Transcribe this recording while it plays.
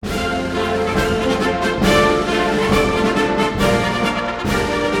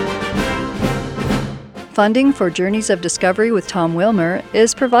Funding for Journeys of Discovery with Tom Wilmer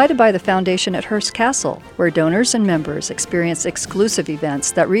is provided by the Foundation at Hearst Castle, where donors and members experience exclusive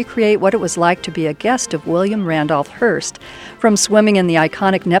events that recreate what it was like to be a guest of William Randolph Hearst, from swimming in the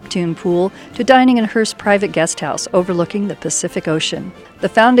iconic Neptune pool to dining in Hearst's private guest house overlooking the Pacific Ocean. The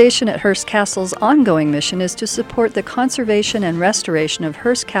Foundation at Hearst Castle's ongoing mission is to support the conservation and restoration of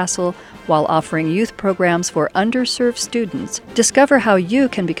Hearst Castle while offering youth programs for underserved students. Discover how you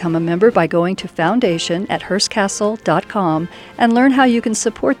can become a member by going to foundation@hearstcastle.com and learn how you can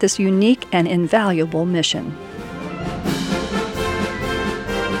support this unique and invaluable mission.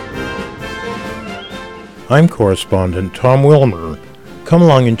 I'm correspondent Tom Wilmer. Come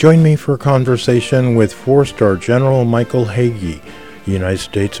along and join me for a conversation with 4-star General Michael Hagee, United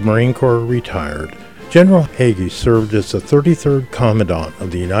States Marine Corps retired. General Hagee served as the 33rd Commandant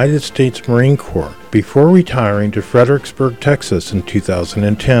of the United States Marine Corps before retiring to Fredericksburg, Texas in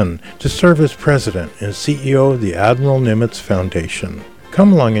 2010 to serve as President and CEO of the Admiral Nimitz Foundation.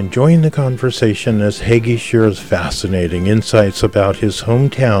 Come along and join the conversation as Hagee shares fascinating insights about his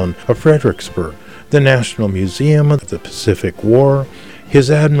hometown of Fredericksburg, the National Museum of the Pacific War, his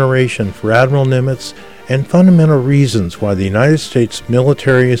admiration for Admiral Nimitz, and fundamental reasons why the United States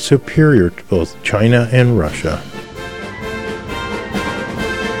military is superior to both China and Russia.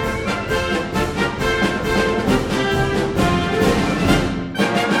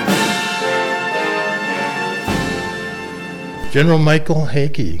 General Michael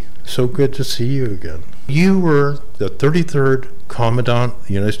Hagee, so good to see you again. You were the 33rd Commandant of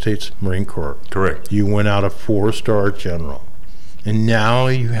the United States Marine Corps. Correct. You went out a 4-star general. And now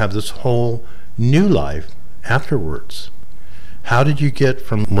you have this whole new life afterwards. How did you get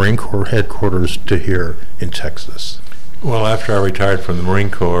from Marine Corps headquarters to here in Texas? Well, after I retired from the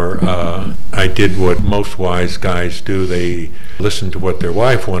Marine Corps, I did what most wise guys do. They listened to what their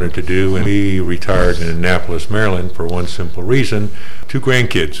wife wanted to do, and we retired in Annapolis, Maryland for one simple reason: 2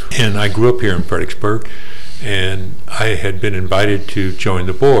 grandkids. And I grew up here in Fredericksburg, and I had been invited to join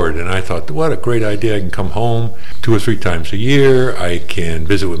the board, and I thought, what a great idea. I can come home 2 or 3 times a year. I can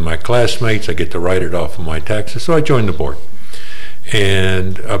visit with my classmates. I get to write it off of my taxes. So I joined the board.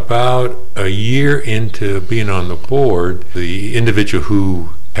 And about a year into being on the board, the individual who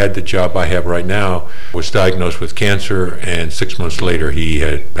had the job I have right now was diagnosed with cancer, and 6 months later he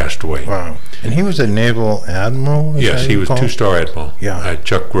had passed away. Wow. And he was a naval admiral? Yes, he was 2-star admiral. Yeah.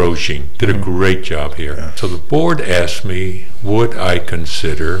 Chuck Grosjean. Did a great job here. Yeah. So the board asked me, would I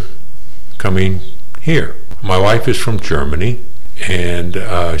consider coming here? My wife is from Germany, and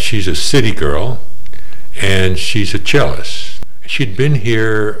she's a city girl, and she's a cellist. She'd been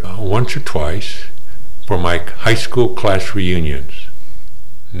here once or twice for my high school class reunions.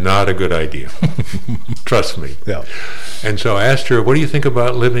 Not a good idea. Trust me. Yeah. And so I asked her, what do you think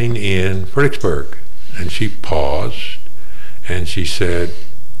about living in Fredericksburg? And she paused, and she said,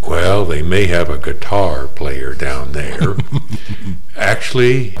 well, they may have a guitar player down there.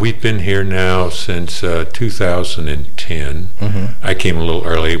 Actually, we've been here now since 2010. I came a little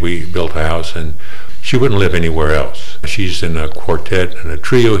early. We built a house, and she wouldn't live anywhere else. She's in a quartet and a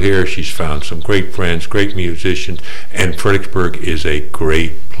trio here. She's found some great friends, great musicians, and Fredericksburg is a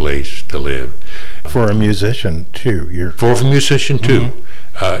great place to live. For a musician, too. For a musician, too.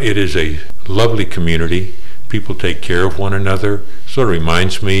 It is a lovely community. People take care of one another. Sort of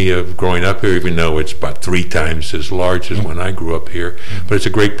reminds me of growing up here, even though it's about 3 times as large as when I grew up here. But it's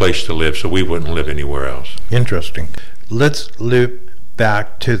a great place to live, so we wouldn't live anywhere else. Interesting. Let's loop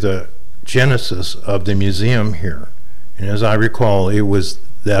back to the genesis of the museum here. And as I recall, it was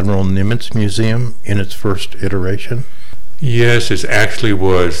the Admiral Nimitz Museum in its first iteration. Yes, it actually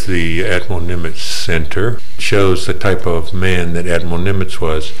was the Admiral Nimitz Center. It shows the type of man that Admiral Nimitz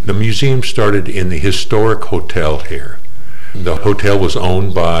was. The museum started in the historic hotel here. The hotel was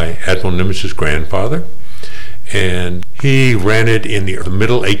owned by Admiral Nimitz's grandfather, and he ran it in the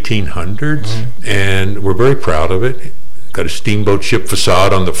middle 1800s, and we're very proud of it. Got a steamboat ship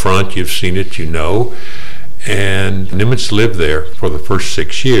facade on the front. You've seen it, you know. And Nimitz lived there for the first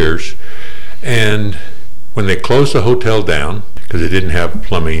 6 years. And when they closed the hotel down, because they didn't have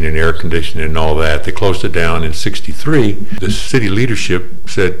plumbing and air conditioning and all that, they closed it down in '63. The city leadership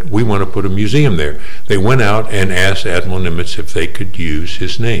said, we want to put a museum there. They went out and asked Admiral Nimitz if they could use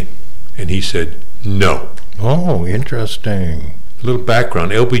his name. And he said, no. Oh, interesting. A little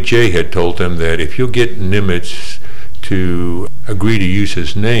background. LBJ had told them that if you get Nimitz to agree to use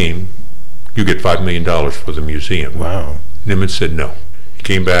his name, you get $5 million for the museum. Wow. Nimitz said no. He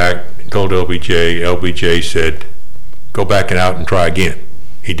came back and told LBJ. LBJ said, go back and out and try again.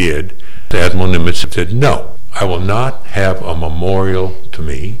 He did. Admiral Nimitz said, no, I will not have a memorial to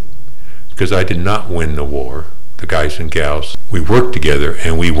me, because I did not win the war. The guys and gals, we worked together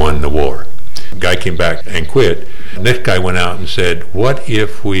and we won the war. The guy came back and quit. The next guy went out and said, what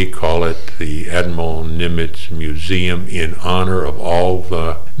if we call it the Admiral Nimitz Museum in honor of all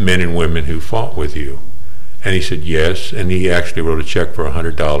the men and women who fought with you? And he said yes, and he actually wrote a check for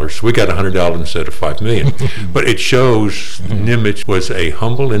 $100. So we got $100 instead of $5 million. But it shows Nimitz was a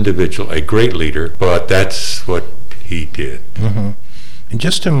humble individual, a great leader, but that's what he did. In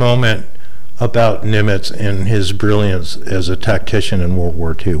just a moment about Nimitz and his brilliance as a tactician in World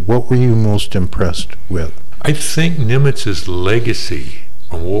War II, what were you most impressed with? I think Nimitz's legacy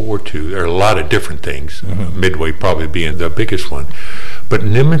from World War II, there are a lot of different things, Midway probably being the biggest one, but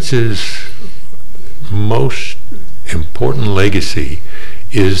Nimitz's most important legacy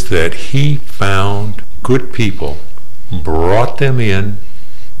is that he found good people, brought them in,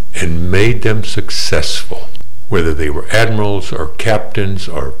 and made them successful. Whether they were admirals or captains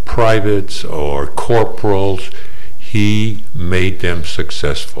or privates or corporals, he made them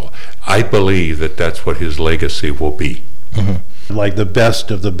successful. I believe that that's what his legacy will be. Like the best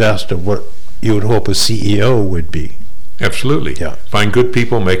of what you would hope a CEO would be. Absolutely. Yeah. Find good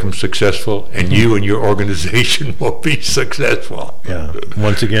people, make them successful, and you and your organization will be successful. Yeah.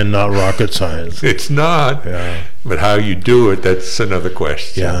 Once again, not rocket science. It's not. Yeah. But how you do it, that's another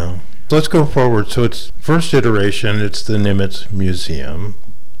question. Yeah. Let's go forward. So it's first iteration, it's the Nimitz Museum,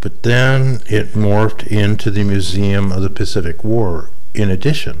 but then it morphed into the Museum of the Pacific War in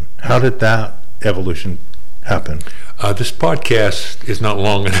addition. How did that evolution happen? This podcast is not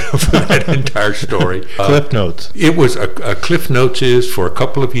long enough for that entire story. Cliff Notes. It was a Cliff Notes is for a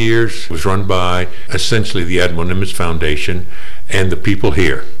couple of years. It was run by essentially the Admiral Nimitz Foundation and the people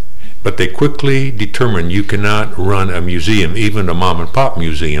here. But they quickly determined you cannot run a museum, even a mom and pop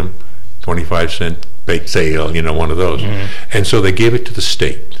museum, 25-cent bake sale, one of those. And so they gave it to the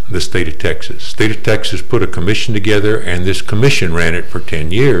state of Texas. State of Texas put a commission together, and this commission ran it for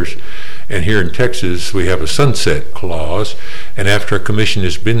 10 years. And here in Texas, we have a sunset clause, and after a commission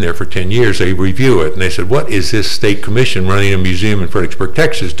has been there for 10 years, they review it. And they said, what is this state commission running a museum in Fredericksburg,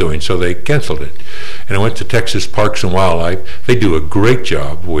 Texas doing? So they canceled it. And I went to Texas Parks and Wildlife. They do a great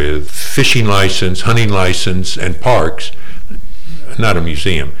job with fishing license, hunting license, and parks, not a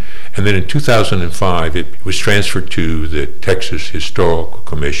museum. And then in 2005, it was transferred to the Texas Historical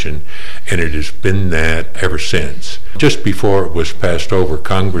Commission, and it has been that ever since. Just before it was passed over,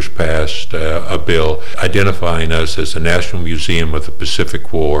 Congress passed a bill identifying us as the National Museum of the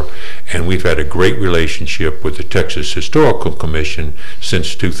Pacific War, and we've had a great relationship with the Texas Historical Commission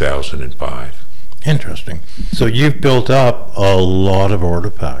since 2005. Interesting. So you've built up a lot of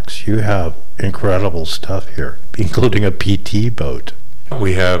artifacts. You have incredible stuff here, including a PT boat.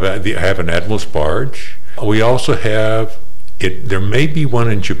 We have an Admiral's barge. We also have there may be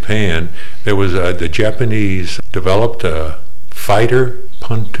one in Japan. There was the Japanese developed a fighter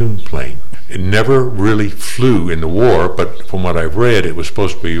pontoon plane. It never really flew in the war, but from what I've read, it was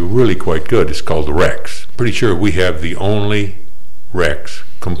supposed to be really quite good. It's called the Rex. Pretty sure we have the only Rex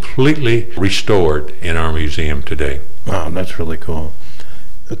completely restored in our museum today. Wow, that's really cool.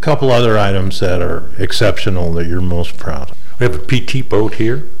 A couple other items that are exceptional that you're most proud of. We have a PT boat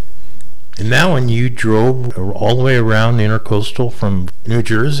here. And now when you drove all the way around the Intercoastal from New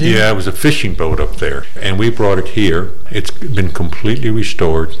Jersey? Yeah, it was a fishing boat up there. And we brought it here. It's been completely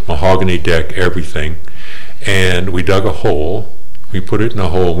restored, mahogany deck, everything. And we dug a hole. We put it in a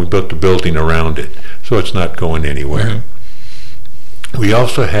hole. We built the building around it. So it's not going anywhere. We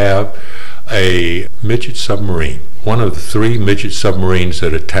also have a midget submarine. One of the 3 midget submarines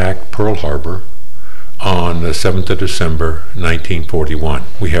that attacked Pearl Harbor on the 7th of December, 1941.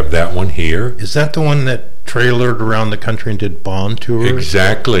 We have that one here. Is that the one that trailered around the country and did bond tours?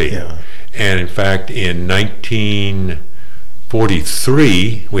 Exactly. Yeah. And in fact, in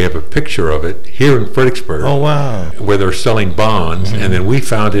 1943, we have a picture of it here in Fredericksburg. Oh, wow. Where they're selling bonds, and then we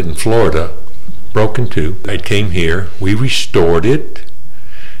found it in Florida, broken too. It came here. We restored it.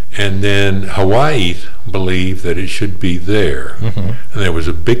 And then Hawaii believed that it should be there. And there was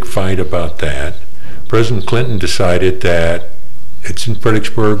a big fight about that. President Clinton decided that it's in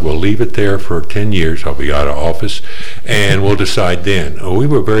Fredericksburg, we'll leave it there for 10 years, I'll be out of office, and we'll decide then. We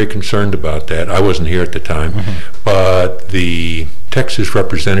were very concerned about that. I wasn't here at the time, but the Texas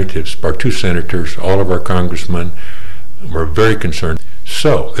representatives, our 2 senators, all of our congressmen, were very concerned.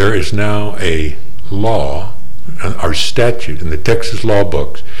 So there is now a law, our statute in the Texas law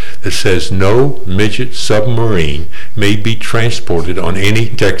books, that says no midget submarine may be transported on any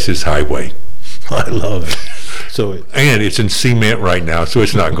Texas highway. I love it. And it's in cement right now, so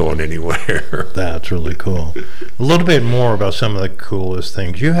it's not going anywhere. That's really cool. A little bit more about some of the coolest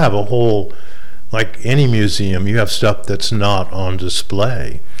things. You have a whole, like any museum, you have stuff that's not on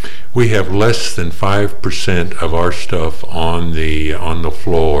display. We have less than 5% of our stuff on the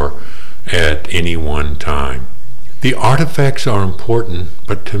floor at any one time. The artifacts are important,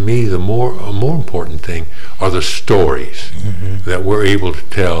 but to me, a more important thing are the stories that we're able to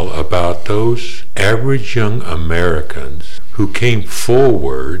tell about those average young Americans who came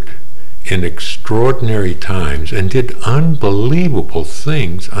forward in extraordinary times and did unbelievable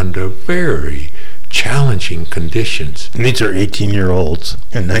things under very challenging conditions. And these are 18-year-olds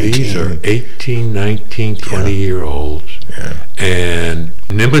and 19. These are 18, 19, 20-year-olds. Yeah. And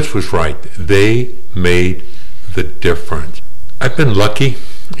Nimitz was right. They made the difference. I've been lucky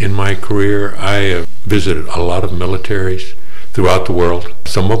in my career. I have visited a lot of militaries throughout the world.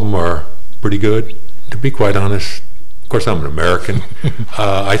 Some of them are pretty good, to be quite honest. Of course, I'm an American.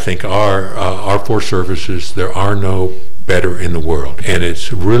 I think our force services, there are no better in the world. And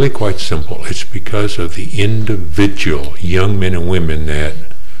it's really quite simple. It's because of the individual young men and women that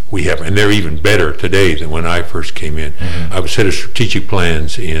we have, and they're even better today than when I first came in. I was head of strategic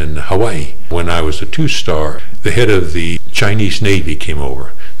plans in Hawaii when I was a 2-star. The head of the Chinese Navy came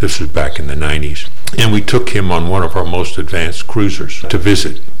over. This was back in the 90s. And we took him on one of our most advanced cruisers to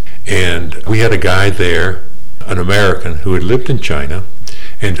visit. And we had a guy there, an American, who had lived in China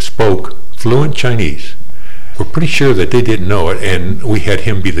and spoke fluent Chinese. We're pretty sure that they didn't know it, and we had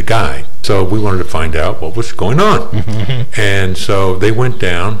him be the guide. So we wanted to find out what was going on. And so they went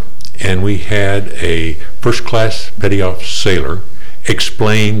down, and we had a first-class petty officer sailor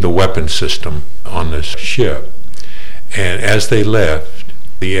explain the weapon system on this ship. And as they left,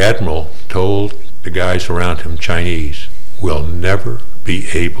 the admiral told the guys around him, Chinese, "We'll never be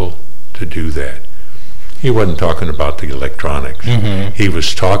able to do that." He wasn't talking about the electronics. He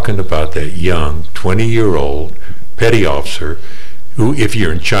was talking about that young 20-year-old petty officer who, if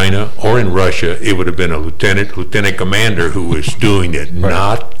you're in China or in Russia, it would have been a lieutenant commander who was doing it,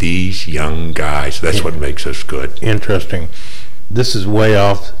 not these young guys. That's what makes us good. Interesting. This is way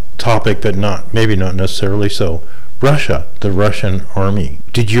off topic, but maybe not necessarily so. Russia, the Russian army.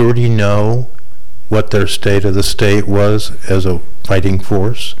 Did you already know what their state of the state was as a fighting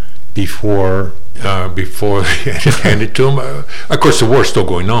force before they handed it to them? Of course, the war's still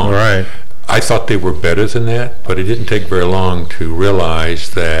going on. Right. I thought they were better than that, but it didn't take very long to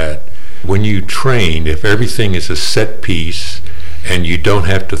realize that when you train, if everything is a set piece and you don't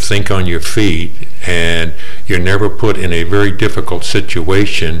have to think on your feet and you're never put in a very difficult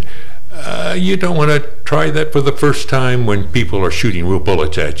situation, you don't want to try that for the first time when people are shooting real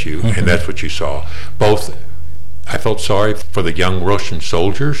bullets at you, and that's what you saw. I felt sorry for the young Russian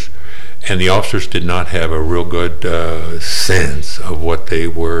soldiers, and the officers did not have a real good sense of what they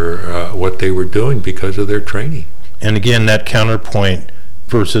were doing because of their training. And again, that counterpoint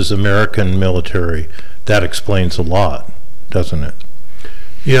versus American military, that explains a lot, doesn't it?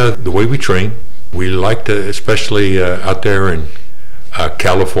 Yeah, the way we train, we like to, especially out there in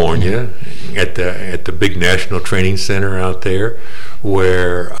California, at the big National Training Center out there,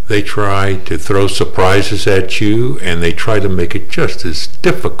 where they try to throw surprises at you, and they try to make it just as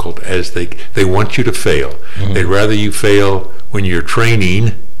difficult as they want you to fail. They'd rather you fail when you're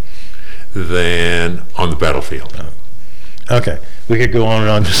training than on the battlefield. Okay, we could go on and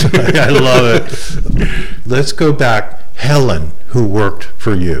on. I love it. Let's go back. Helen, who worked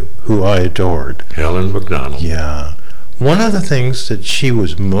for you, who I adored. Helen McDonald. Yeah. One of the things that she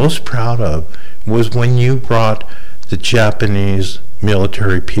was most proud of was when you brought the Japanese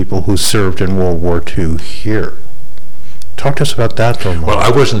military people who served in World War II here. Talk to us about that for a moment. Well,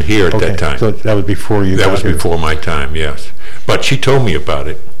 I wasn't here at that time. So that was before you got here. That was before my time, yes. But she told me about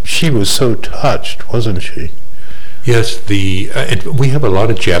it. She was so touched, wasn't she? Yes, and we have a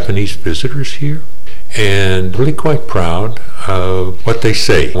lot of Japanese visitors here, and really quite proud of what they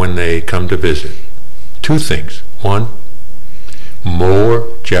say when they come to visit. Two things. One, more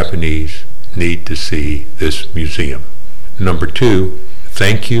Japanese need to see this museum. Number two,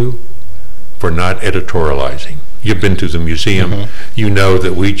 thank you for not editorializing. You've been to the museum. You know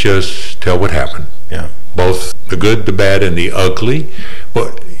that we just tell what happened. Yeah. Both the good, the bad, and the ugly.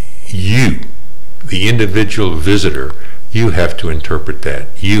 But you, the individual visitor, you have to interpret that.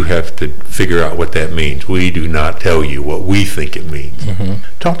 You have to figure out what that means. We do not tell you what we think it means.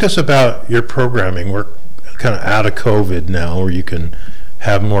 Talk to us about your programming. We're kind of out of COVID now, where you can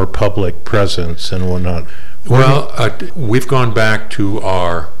have more public presence and whatnot. Well, we've gone back to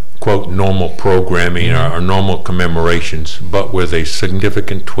our quote, normal programming or normal commemorations, but with a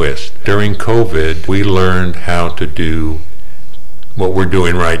significant twist. During COVID, we learned how to do what we're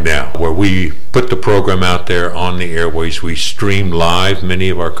doing right now, where we put the program out there on the airways. We stream live many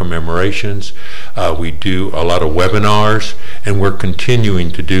of our commemorations. We do a lot of webinars, and we're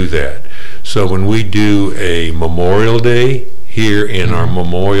continuing to do that. So when we do a Memorial Day here in our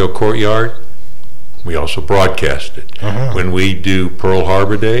Memorial Courtyard, we also broadcast it. When we do Pearl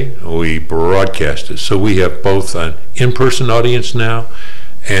Harbor Day, we broadcast it. So we have both an in-person audience now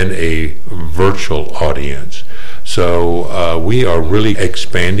and a virtual audience. So we are really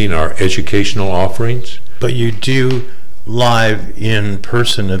expanding our educational offerings. But you do live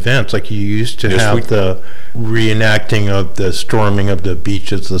in-person events like you used to have the reenacting of the storming of the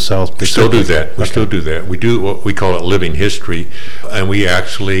beaches of the South Pacific. We still do that. We still do that. We do what we call it living history, and we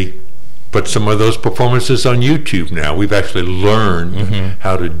actually put some of those performances on YouTube now. We've actually learned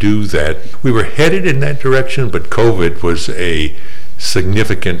how to do that. We were headed in that direction, but COVID was a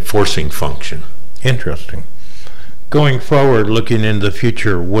significant forcing function. Interesting. Going forward, looking into the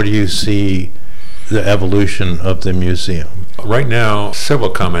future, what do you see the evolution of the museum? Right now, several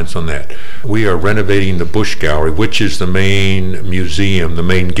comments on that. We are renovating the Bush Gallery, which is the main museum, the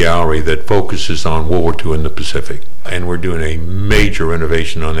main gallery that focuses on World War II in the Pacific. And we're doing a major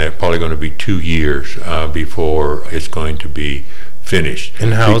renovation on that, probably going to be 2 years before it's going to be finished.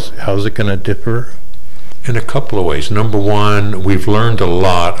 And how's it going to differ? In a couple of ways. Number one, we've learned a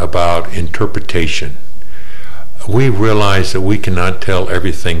lot about interpretation. We realize that we cannot tell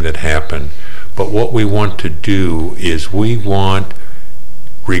everything that happened, but what we want to do is we want,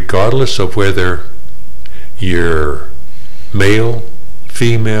 regardless of whether you're male,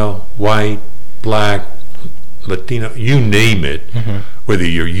 female, white, black, Latino, you name it, whether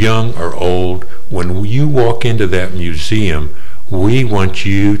you're young or old, when you walk into that museum, we want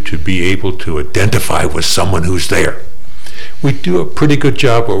you to be able to identify with someone who's there. We do a pretty good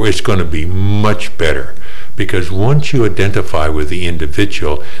job, but it's going to be much better. Because once you identify with the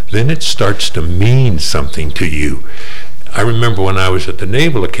individual, then it starts to mean something to you. I remember when I was at the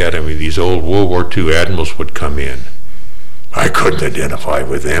Naval Academy, these old World War II admirals would come in. I couldn't identify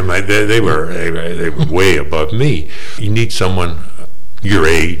with them. They were way above me. You need someone your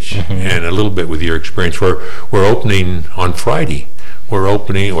age and a little bit with your experience. We're opening on Friday. We're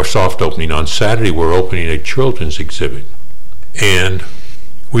opening, or soft opening on Saturday, we're opening a children's exhibit. And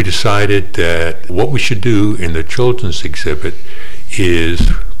we decided that what we should do in the children's exhibit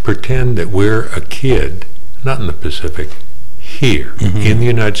is pretend that we're a kid, not in the Pacific, here in the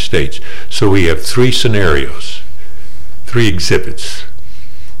United States. So we have 3 scenarios, 3 exhibits.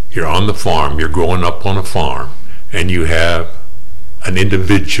 You're on the farm, you're growing up on a farm, and you have an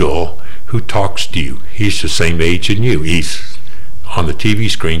individual who talks to you. He's the same age as you. He's on the TV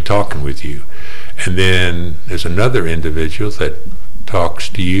screen talking with you. And then there's another individual that talks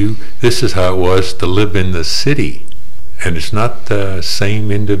to you. This is how it was to live in the city. And it's not the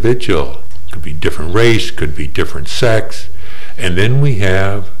same individual. Could be different race, could be different sex. And then we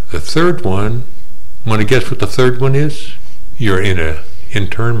have the third one. Want to guess what the third one is? You're in an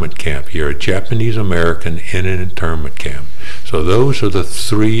internment camp. You're a Japanese American in an internment camp. So those are the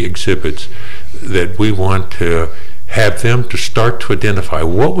 3 exhibits that we want to have them to start to identify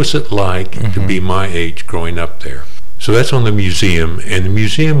what was it like to be my age growing up there. So that's on the museum, and the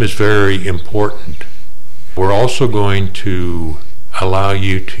museum is very important. We're also going to allow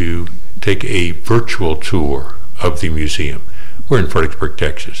you to take a virtual tour of the museum. We're in Fredericksburg,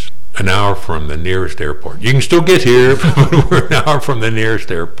 Texas, an hour from the nearest airport. You can still get here, but we're an hour from the nearest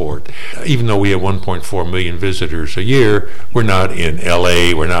airport. Even though we have 1.4 million visitors a year, we're not in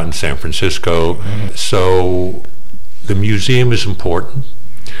LA, we're not in San Francisco. So the museum is important,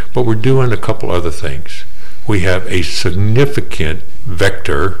 but we're doing a couple other things. We have a significant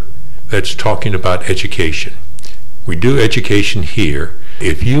vector that's talking about education. We do education here.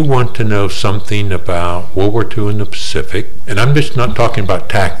 If you want to know something about World War II in the Pacific, and I'm just not talking about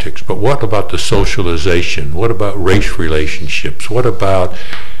tactics, but what about the socialization? What about race relationships? What about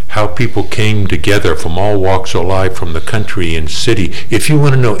how people came together from all walks of life, from the country and city? If you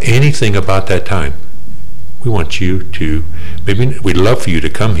want to know anything about that time, we want you to, maybe we'd love for you to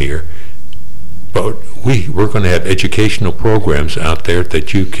come here, but we're going to have educational programs out there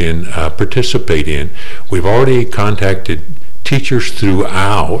that you can participate in. We've already contacted teachers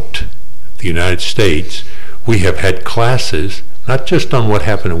throughout the United States. We have had classes, not just on what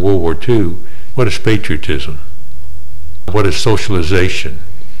happened in World War II, what is patriotism? What is socialization?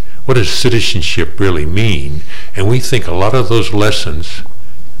 What does citizenship really mean? And we think a lot of those lessons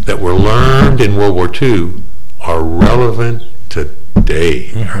that were learned in World War II are relevant to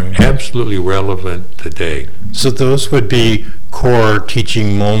today, are absolutely relevant today. So those would be core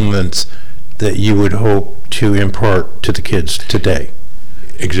teaching moments that you would hope to impart to the kids today.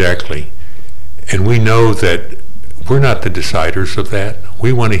 Exactly. And we know that we're not the deciders of that.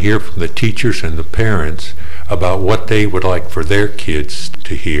 We want to hear from the teachers and the parents about what they would like for their kids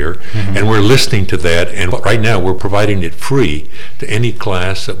to hear. And we're listening to that, and right now we're providing it free to any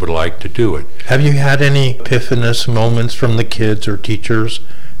class that would like to do it. Have you had any epiphanous moments from the kids or teachers,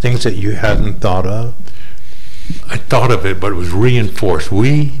 things that you hadn't thought of? I thought of it, but it was reinforced.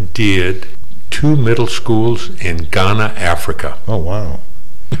 We did 2 middle schools in Ghana, Africa. Oh, wow.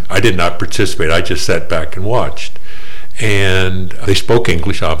 I did not participate. I just sat back and watched. And they spoke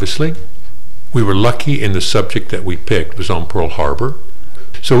English, obviously. We were lucky in the subject that we picked was on Pearl Harbor.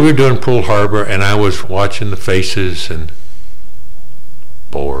 So we were doing Pearl Harbor, and I was watching the faces and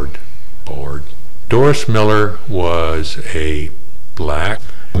bored. Doris Miller was a black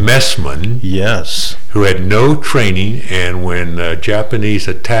messman. Yes. Who had no training, and when Japanese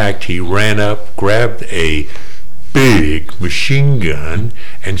attacked, he ran up, grabbed a big machine gun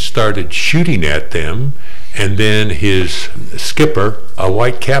and started shooting at them, and then his skipper, a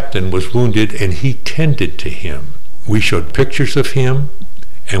white captain, was wounded, and he tended to him. We showed pictures of him,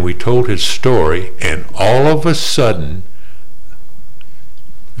 and we told his story, and all of a sudden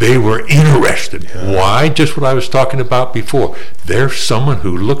they were interested. Yeah. Why? Just what I was talking about before. There's someone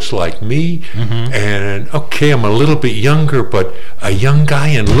who looks like me, and okay, I'm a little bit younger, but a young guy,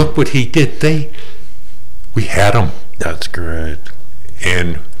 and look what he did. We had him. That's great.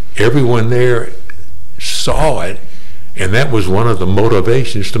 And everyone there saw it, and that was one of the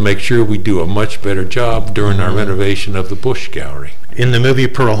motivations to make sure we do a much better job during our renovation of the Bush Gallery. In the movie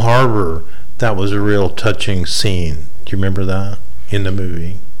Pearl Harbor, that was a real touching scene. Do you remember that in the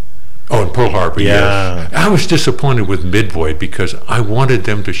movie? Oh, in Pearl Harbor, yeah. Yes. I was disappointed with Midway because I wanted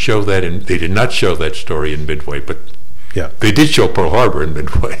them to show that, and they did not show that story in Midway, but yeah, they did show Pearl Harbor in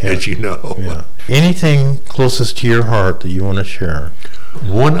Midway, as you know. Yeah. Anything closest to your heart that you want to share?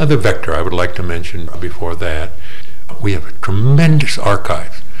 One other vector I would like to mention before that, we have a tremendous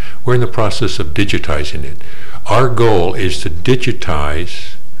archive. We're in the process of digitizing it. Our goal is to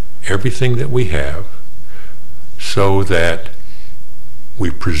digitize everything that we have so that we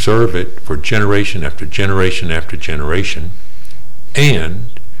preserve it for generation after generation after generation, and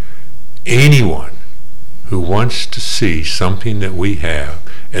anyone who wants to see something that we have,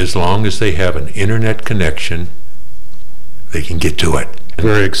 as long as they have an internet connection, they can get to it.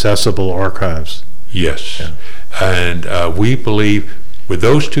 Very accessible archives. Yes. Yeah. And we believe with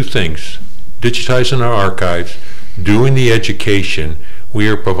those two things, digitizing our archives, doing the education, we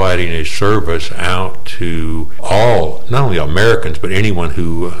are providing a service out to all, not only Americans, but anyone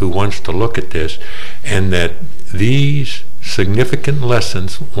who wants to look at this, and that these significant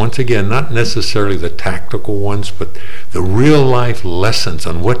lessons, once again, not necessarily the tactical ones, but the real life lessons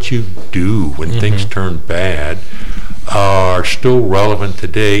on what you do when things turn bad, are still relevant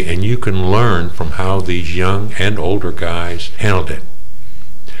today, and you can learn from how these young and older guys handled it.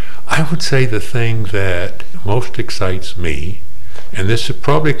 I would say the thing that most excites me, and this is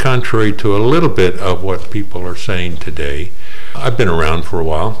probably contrary to a little bit of what people are saying today. I've been around for a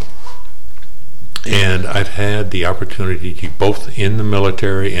while, and I've had the opportunity to, both in the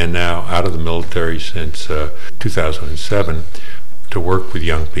military and now out of the military since 2007, to work with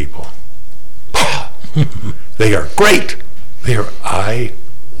young people. They are great. They are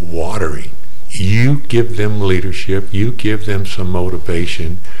eye-watering. You give them leadership, you give them some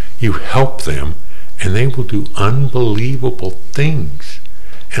motivation, you help them, and they will do unbelievable things.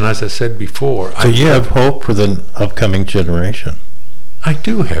 And as I said before, so you have hope for the upcoming generation. I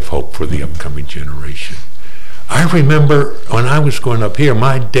do have hope for the upcoming generation. I remember when I was going up here,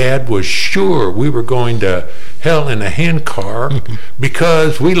 my dad was sure we were going to hell in a handcar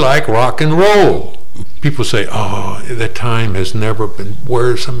because we like rock and roll. People say, oh, the time has never been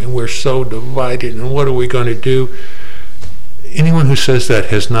worse. I mean, we're so divided, and what are we going to do? Anyone who says that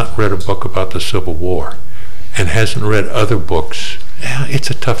has not read a book about the Civil War and hasn't read other books. Yeah, it's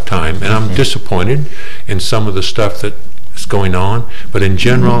a tough time, and I'm disappointed in some of the stuff that is going on, but in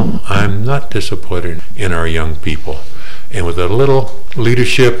general, I'm not disappointed in our young people. And with a little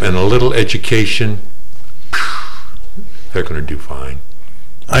leadership and a little education, they're going to do fine.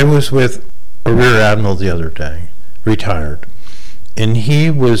 I was with a rear admiral the other day, retired, and he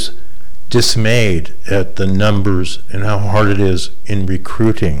was dismayed at the numbers and how hard it is in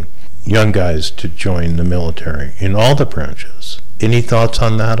recruiting young guys to join the military in all the branches. Any thoughts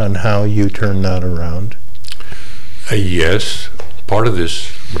on that, on how you turn that around? Yes. Part of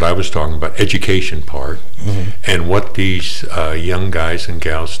this what I was talking about, education part, and what these young guys and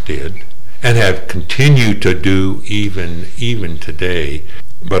gals did, and have continued to do even today.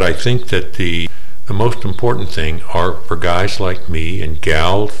 But I think that the most important thing are for guys like me and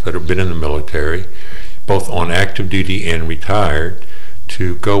gals that have been in the military, both on active duty and retired,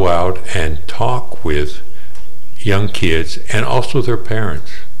 to go out and talk with young kids and also their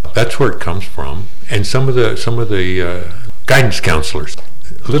parents. That's where it comes from. And some of the guidance counselors,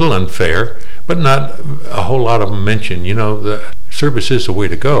 a little unfair, but not a whole lot of them mention, the service is the way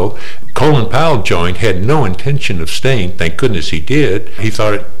to go. Colin Powell joined, had no intention of staying. Thank goodness he did. He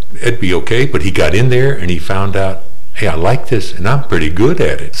thought it'd be okay, but he got in there and he found out, hey, I like this and I'm pretty good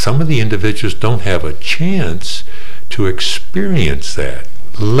at it. Some of the individuals don't have a chance to experience that.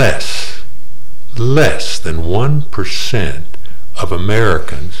 Less than 1% of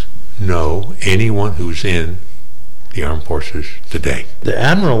Americans know anyone who's in the armed forces today. The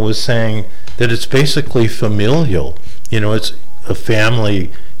Admiral was saying that it's basically familial. It's a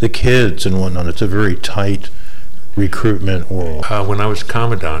family, the kids and whatnot. It's a very tight recruitment world. When I was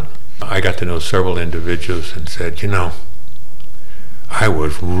Commandant, I got to know several individuals and said, I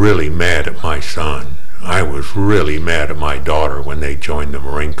was really mad at my son. I was really mad at my daughter when they joined the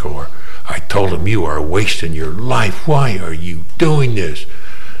Marine Corps. I told them, you are wasting your life. Why are you doing this?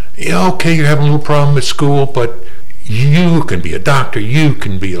 Yeah, okay, you're having a little problem at school, but you can be a doctor, you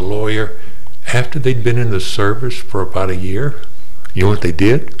can be a lawyer. After they'd been in the service for about a year, you know what they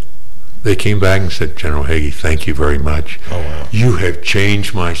did? They came back and said, General Hagee, thank you very much. Oh, wow. You have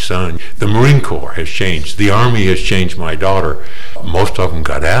changed my son. The Marine Corps has changed. The Army has changed my daughter. Most of them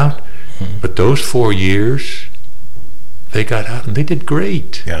got out, but those 4 years, they got out and they did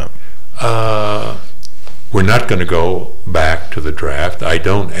great. Yeah. We're not going to go back to the draft. I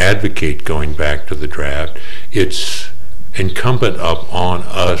don't advocate going back to the draft. It's incumbent upon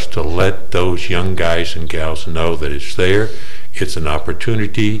us to let those young guys and gals know that it's there. It's an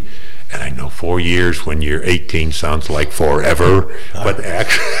opportunity. And I know 4 years when you're 18 sounds like forever, but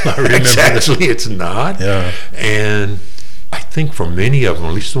actually it's not. Yeah. And I think for many of them,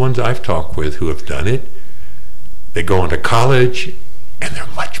 at least the ones I've talked with who have done it, they go into college and they're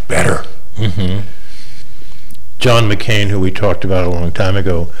much better. Mm-hmm. John McCain, who we talked about a long time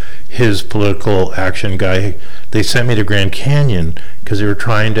ago, his political action guy, they sent me to Grand Canyon because they were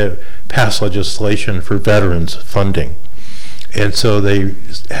trying to pass legislation for veterans funding. And so they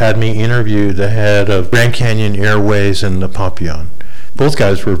had me interview the head of Grand Canyon Airways and the Papillon. Both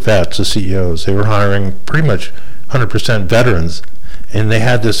guys were vets, the CEOs. They were hiring pretty much 100% veterans. And they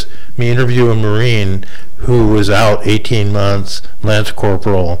had me interview a Marine who was out 18 months, Lance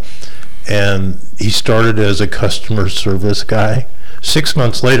Corporal, and he started as a customer service guy. 6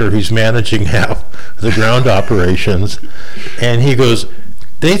 months later, he's managing half the ground operations. And he goes,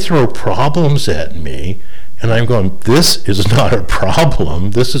 they throw problems at me. And I'm going, this is not a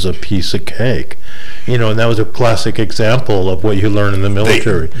problem. This is a piece of cake. And that was a classic example of what you learn in the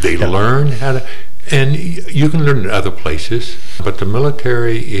military. They learn how to, and you can learn in other places, but the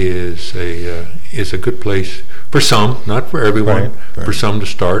military is a good place for some, not for everyone, right. For some to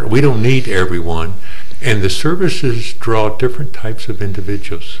start. We don't need everyone. And the services draw different types of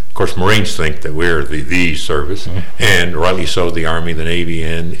individuals. Of course, Marines think that we're the service, and rightly so, the Army, the Navy,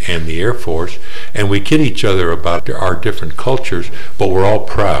 and the Air Force. And we kid each other about our different cultures, but we're all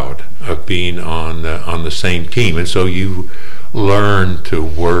proud of being on the same team. And so you learn to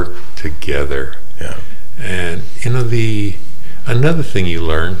work together. Yeah. And another thing you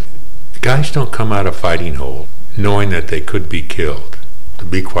learn, guys don't come out of fighting hole knowing that they could be killed. To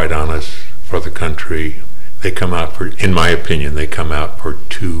be quite honest, for the country, they come out for, in my opinion, they come out for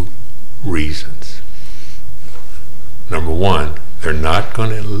two reasons. Number one, they're not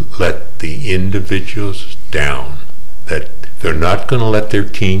going to let the individuals down. That they're not going to let their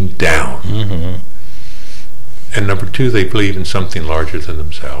team down. Mm-hmm. And number two, they believe in something larger than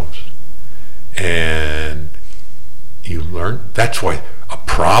themselves. And you learn, that's why a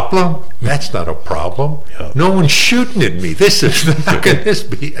problem? That's not a problem. Yeah. No one's shooting at me. How can this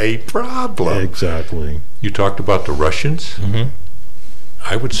be a problem? Exactly. You talked about the Russians. Mm-hmm.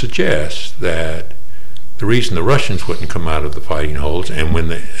 I would suggest that the reason the Russians wouldn't come out of the fighting holes,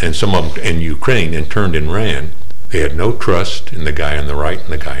 and some of them in Ukraine and turned and ran, they had no trust in the guy on the right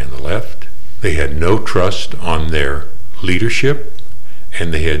and the guy on the left. They had no trust on their leadership,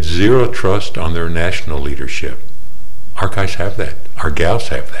 and they had zero trust on their national leadership. Our guys have that. Our gals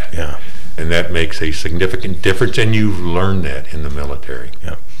have that. Yeah. And that makes a significant difference, and you've learned that in the military.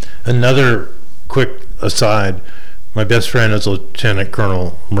 Yeah. Another quick aside, my best friend is Lieutenant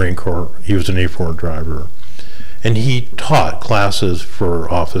Colonel Marine Corps. He was an A4 driver. and he taught classes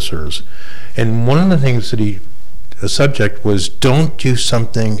for officers. And one of the things that the subject was, don't do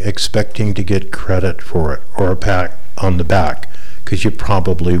something expecting to get credit for it or a pat on the back, because you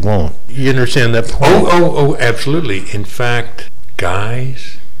probably won't. You understand that point? Oh, absolutely. In fact,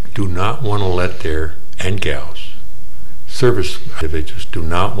 guys do not want to let and gals, service individuals do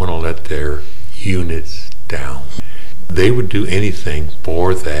not want to let their units down. They would do anything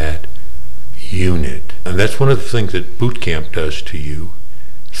for that unit. And that's one of the things that boot camp does to you.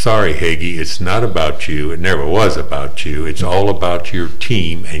 Sorry, Hagee, it's not about you. It never was about you. It's all about your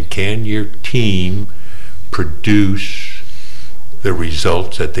team. And can your team produce the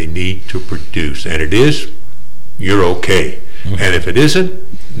results that they need to produce? And it is, you're okay. And if it isn't,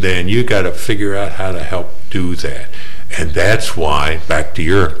 then you got to figure out how to help do that. And that's why, back to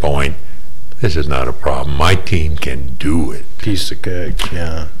your point, this is not a problem. My team can do it. Piece of cake,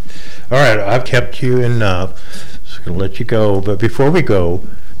 yeah. All right, I've kept you enough, so I'm going to let you go. But before we go,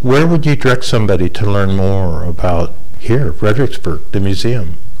 where would you direct somebody to learn more about here, Fredericksburg, the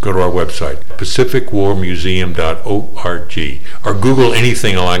museum? Go to our website, pacificwarmuseum.org, or Google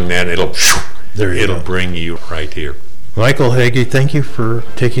anything along that, it'll bring you right here. Michael Hagee, thank you for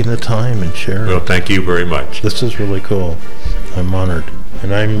taking the time and sharing. Well, thank you very much. This is really cool. I'm honored.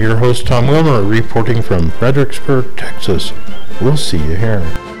 And I'm your host, Tom Wilmer, reporting from Fredericksburg, Texas. We'll see you here.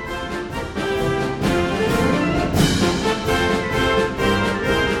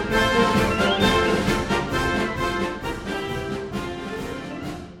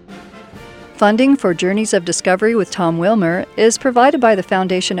 Funding for Journeys of Discovery with Tom Wilmer is provided by the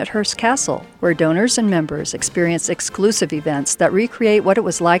Foundation at Hearst Castle, where donors and members experience exclusive events that recreate what it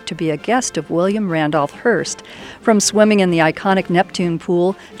was like to be a guest of William Randolph Hearst, from swimming in the iconic Neptune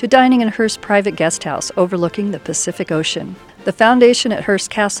pool to dining in Hearst's private guest house overlooking the Pacific Ocean. The Foundation at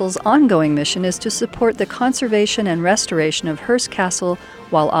Hearst Castle's ongoing mission is to support the conservation and restoration of Hearst Castle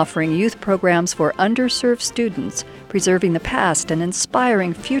while offering youth programs for underserved students, preserving the past and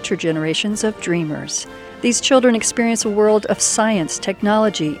inspiring future generations of dreamers. These children experience a world of science,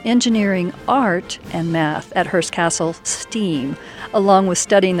 technology, engineering, art, and math at Hearst Castle STEAM, along with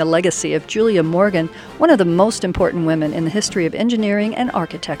studying the legacy of Julia Morgan, one of the most important women in the history of engineering and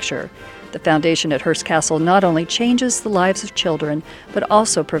architecture. The Foundation at Hearst Castle not only changes the lives of children, but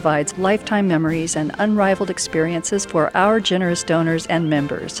also provides lifetime memories and unrivaled experiences for our generous donors and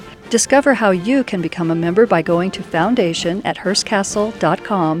members. Discover how you can become a member by going to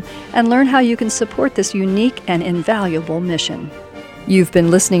foundation@hearstcastle.com and learn how you can support this unique and invaluable mission. You've been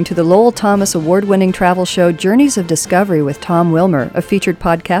listening to the Lowell Thomas award-winning travel show Journeys of Discovery with Tom Wilmer, a featured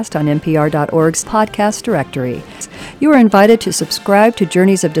podcast on NPR.org's podcast directory. You are invited to subscribe to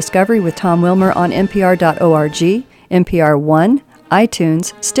Journeys of Discovery with Tom Wilmer on NPR.org, NPR One,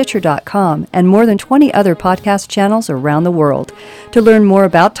 iTunes, Stitcher.com, and more than 20 other podcast channels around the world. To learn more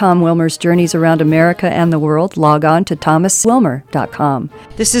about Tom Wilmer's journeys around America and the world, log on to thomaswilmer.com.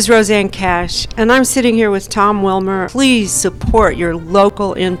 This is Roseanne Cash, and I'm sitting here with Tom Wilmer. Please support your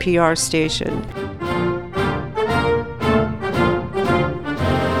local NPR station.